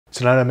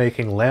Tonight I'm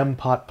making lamb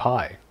pot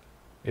pie.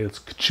 It's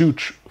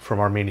Kchuch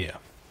from Armenia.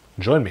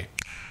 Join me.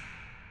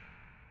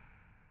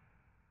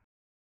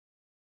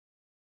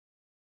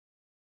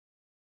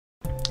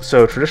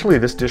 So traditionally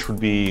this dish would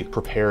be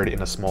prepared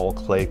in a small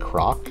clay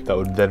crock that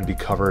would then be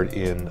covered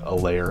in a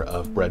layer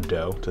of bread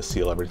dough to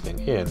seal everything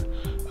in.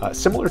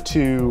 Similar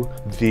to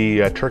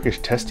the Turkish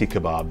testi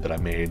kebab that I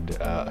made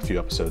a few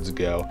episodes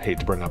ago. I hate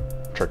to bring up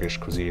Turkish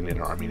cuisine in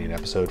an Armenian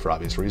episode for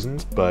obvious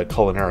reasons, but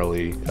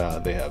culinarily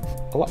they have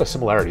a lot of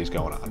similarities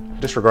going on.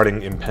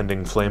 Disregarding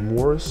impending flame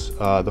wars,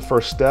 the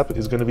first step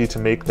is going to be to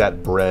make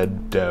that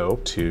bread dough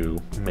to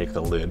make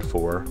the lid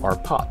for our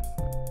pot.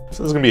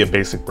 So this is going to be a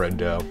basic bread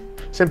dough.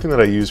 Same thing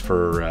that I use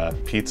for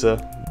pizza.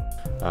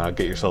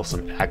 Get yourself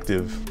some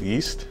active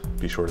yeast.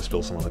 Be sure to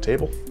spill some on the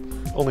table.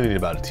 Only need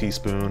about a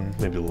teaspoon,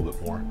 maybe a little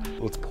bit more.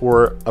 Let's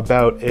pour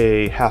about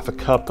a half a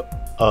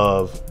cup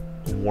of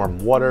warm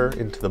water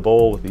into the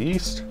bowl with the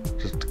yeast,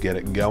 just to get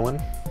it going.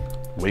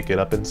 Wake it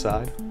up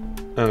inside.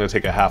 I'm gonna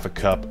take a half a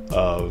cup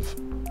of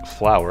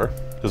flour.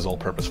 This is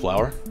all-purpose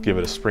flour. Give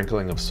it a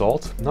sprinkling of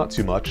salt, not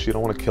too much. You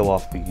don't want to kill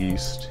off the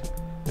yeast.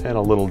 And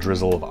a little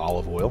drizzle of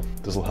olive oil.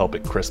 This will help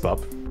it crisp up.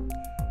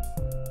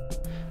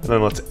 And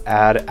then let's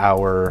add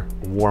our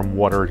warm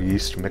water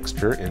yeast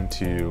mixture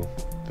into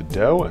the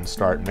dough and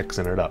start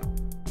mixing it up.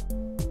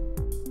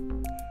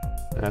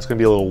 And that's gonna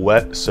be a little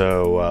wet,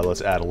 so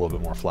let's add a little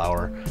bit more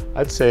flour.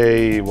 I'd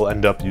say we'll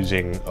end up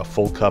using a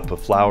full cup of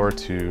flour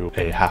to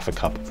a half a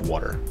cup of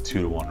water,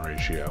 2-to-1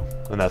 ratio.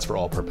 And that's for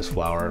all-purpose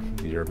flour.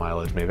 Your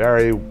mileage may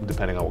vary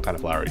depending on what kind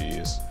of flour you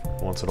use.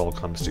 Once it all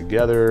comes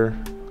together,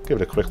 give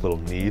it a quick little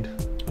knead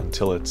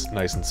until it's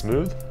nice and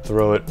smooth.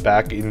 Throw it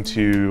back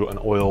into an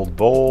oiled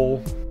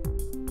bowl.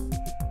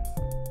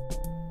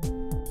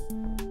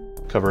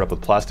 Cover it up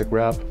with plastic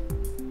wrap,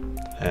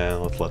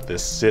 and let's let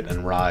this sit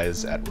and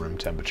rise at room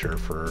temperature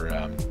for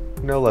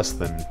no less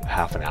than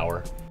half an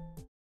hour.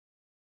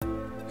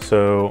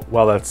 So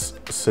while that's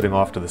sitting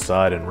off to the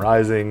side and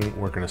rising,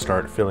 we're going to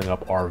start filling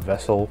up our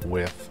vessel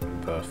with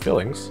the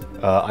fillings.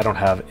 I don't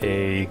have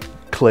a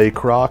clay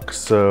crock,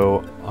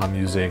 so I'm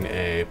using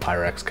a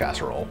Pyrex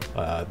casserole.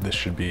 This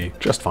should be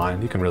just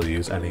fine. You can really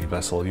use any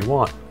vessel you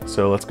want.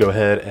 So let's go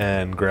ahead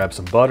and grab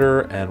some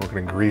butter, and we're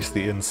going to grease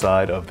the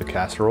inside of the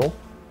casserole.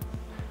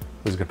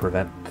 This is going to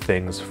prevent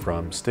things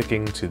from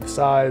sticking to the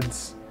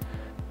sides,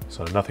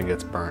 so nothing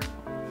gets burnt.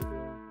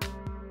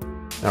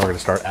 Now we're going to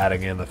start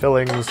adding in the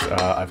fillings.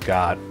 I've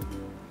got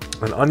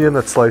an onion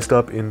that's sliced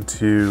up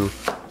into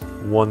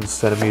 1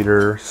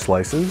 centimeter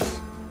slices.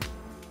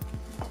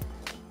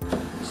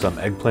 Some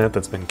eggplant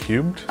that's been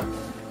cubed.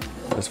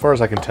 As far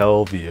as I can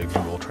tell via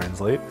Google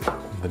Translate,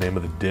 the name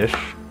of the dish,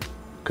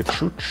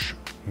 Kchuch,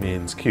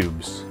 means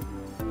cubes,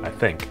 I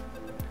think.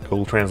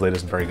 Google Translate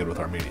isn't very good with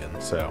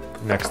Armenian. So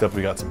next up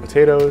we got some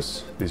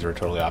potatoes. These are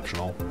totally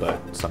optional, but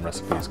some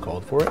recipes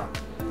called for it.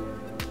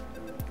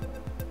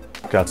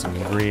 Got some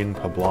green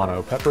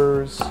poblano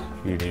peppers.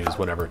 You can use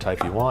whatever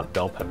type you want,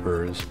 bell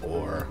peppers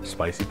or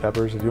spicy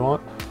peppers if you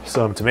want.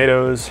 Some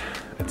tomatoes.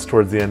 It's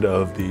towards the end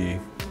of the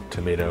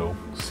tomato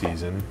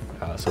season,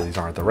 so these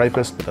aren't the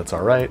ripest, but that's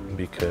all right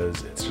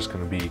because it's just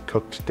going to be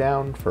cooked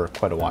down for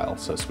quite a while,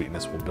 so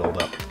sweetness will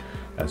build up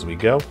as we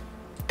go.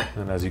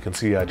 And as you can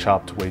see, I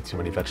chopped way too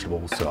many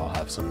vegetables, so I'll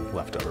have some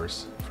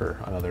leftovers for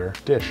another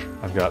dish.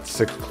 I've got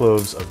 6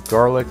 cloves of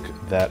garlic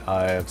that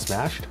I have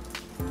smashed.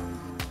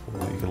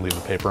 You can leave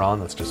the paper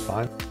on, that's just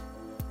fine.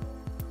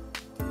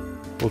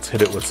 Let's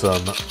hit it with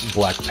some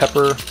black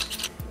pepper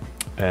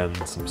and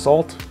some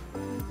salt.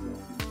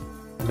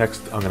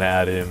 Next, I'm going to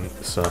add in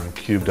some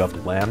cubed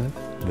up lamb.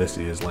 This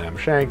is lamb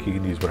shank. You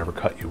can use whatever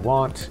cut you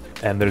want.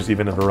 And there's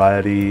even a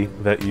variety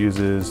that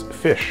uses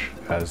fish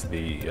as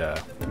the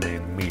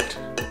main meat.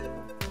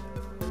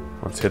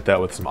 Let's hit that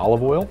with some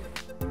olive oil.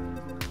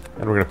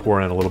 And we're going to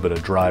pour in a little bit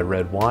of dry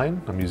red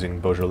wine. I'm using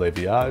Beaujolais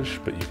Viage,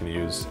 but you can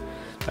use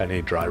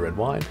any dry red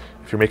wine.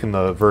 If you're making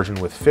the version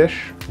with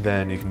fish,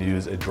 then you can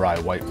use a dry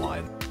white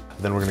wine.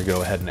 Then we're going to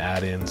go ahead and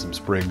add in some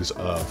sprigs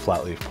of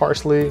flat leaf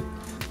parsley,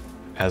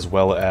 as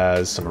well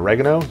as some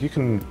oregano. You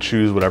can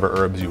choose whatever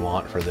herbs you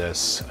want for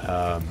this.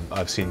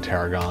 I've seen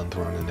tarragon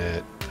thrown in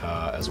it,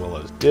 as well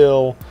as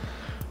dill.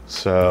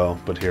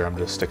 But here I'm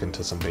just sticking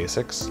to some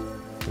basics.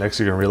 Next,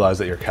 you're gonna realize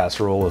that your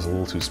casserole is a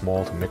little too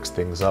small to mix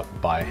things up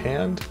by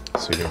hand.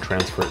 So you're gonna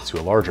transfer it to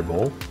a larger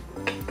bowl.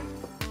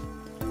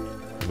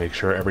 Make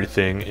sure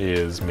everything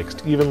is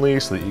mixed evenly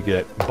so that you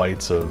get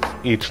bites of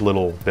each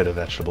little bit of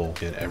vegetable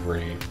in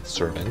every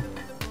serving.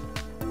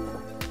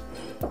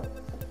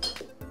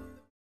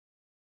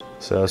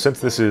 So since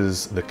this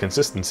is the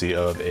consistency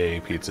of a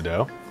pizza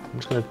dough, I'm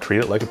just going to treat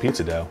it like a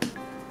pizza dough.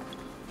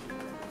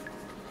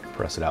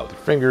 Press it out with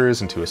your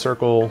fingers into a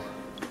circle.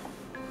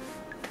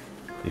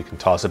 You can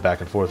toss it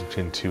back and forth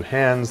between 2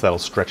 hands. That'll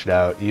stretch it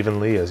out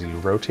evenly as you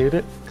rotate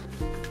it.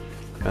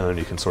 And then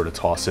you can sort of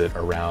toss it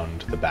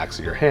around the backs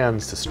of your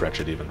hands to stretch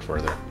it even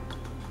further.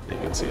 You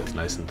can see it's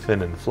nice and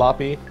thin and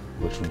floppy,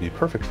 which would be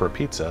perfect for a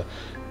pizza,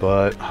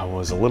 but I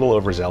was a little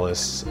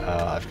overzealous.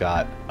 I've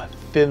got a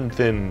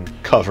thin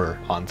cover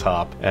on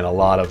top and a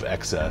lot of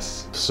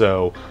excess.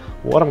 So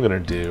what I'm gonna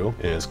do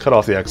is cut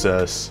off the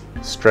excess,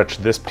 stretch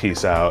this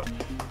piece out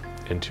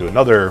into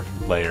another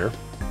layer,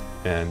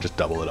 and just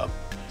double it up.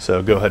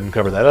 So go ahead and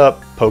cover that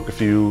up, poke a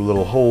few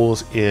little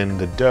holes in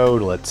the dough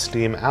to let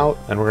steam out,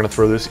 and we're gonna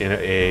throw this in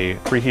a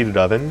preheated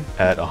oven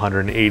at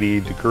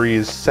 180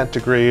 degrees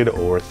centigrade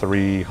or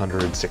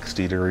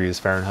 360 degrees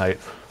Fahrenheit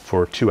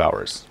for 2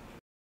 hours.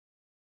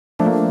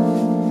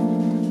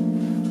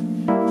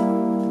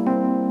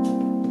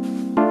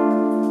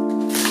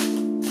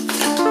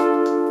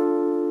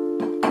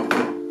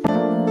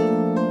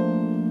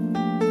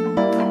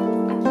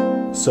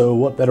 So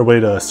what better way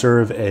to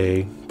serve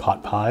a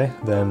pot pie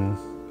than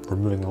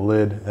removing the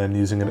lid and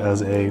using it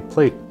as a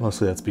plate?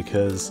 Mostly that's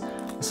because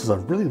this is a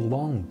really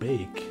long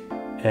bake,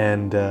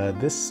 and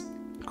this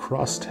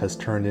crust has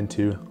turned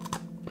into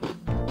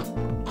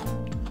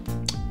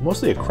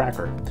mostly a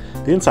cracker.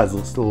 The inside's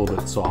still a little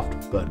bit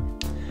soft, but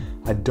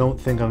I don't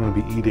think I'm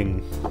gonna be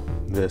eating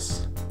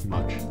this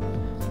much.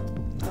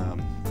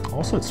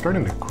 Also, it's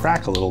starting to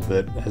crack a little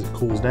bit as it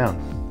cools down.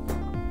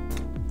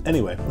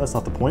 Anyway, that's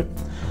not the point.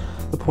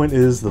 The point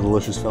is the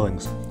delicious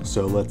fillings.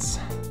 So let's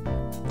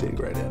dig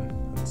right in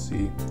and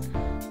see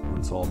what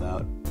it's all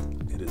about.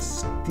 It is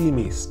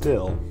steamy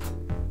still.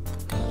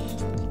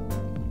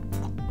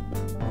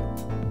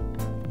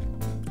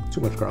 Too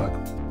much garlic.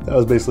 That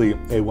was basically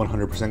a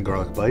 100%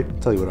 garlic bite. I'll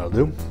tell you what I'll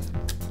do.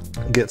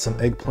 Get some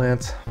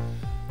eggplant,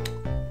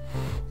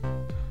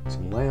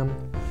 some lamb.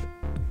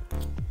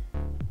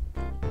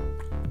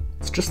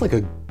 It's just like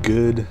a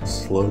good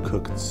slow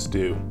cooked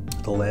stew.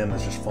 The lamb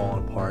is just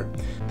falling apart.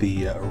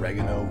 The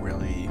oregano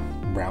really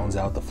rounds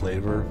out the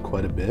flavor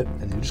quite a bit,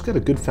 and you just get a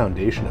good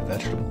foundation of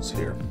vegetables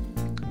here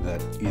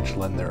that each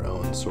lend their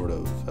own sort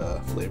of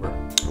flavor.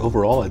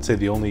 Overall, I'd say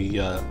the only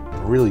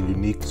really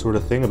unique sort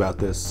of thing about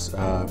this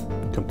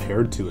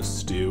compared to a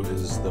stew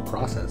is the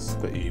process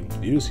that you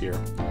use here.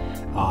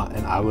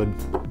 And I would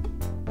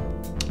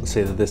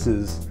say that this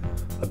is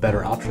a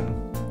better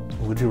option.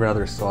 Would you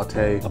rather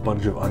saute a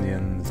bunch of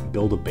onions,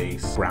 build a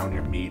base, brown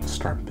your meat,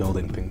 start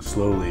building things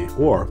slowly,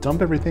 or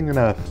dump everything in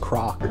a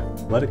crock,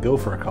 let it go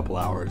for a couple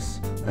hours,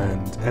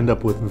 and end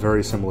up with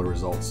very similar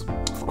results?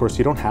 Of course,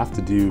 you don't have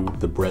to do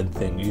the bread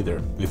thing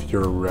either. If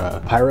your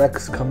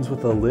Pyrex comes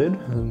with a lid,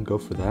 then go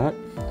for that.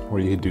 Or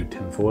you could do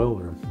tinfoil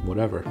or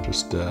whatever.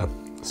 Just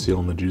seal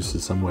in the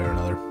juices some way or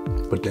another.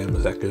 But damn,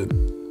 is that good.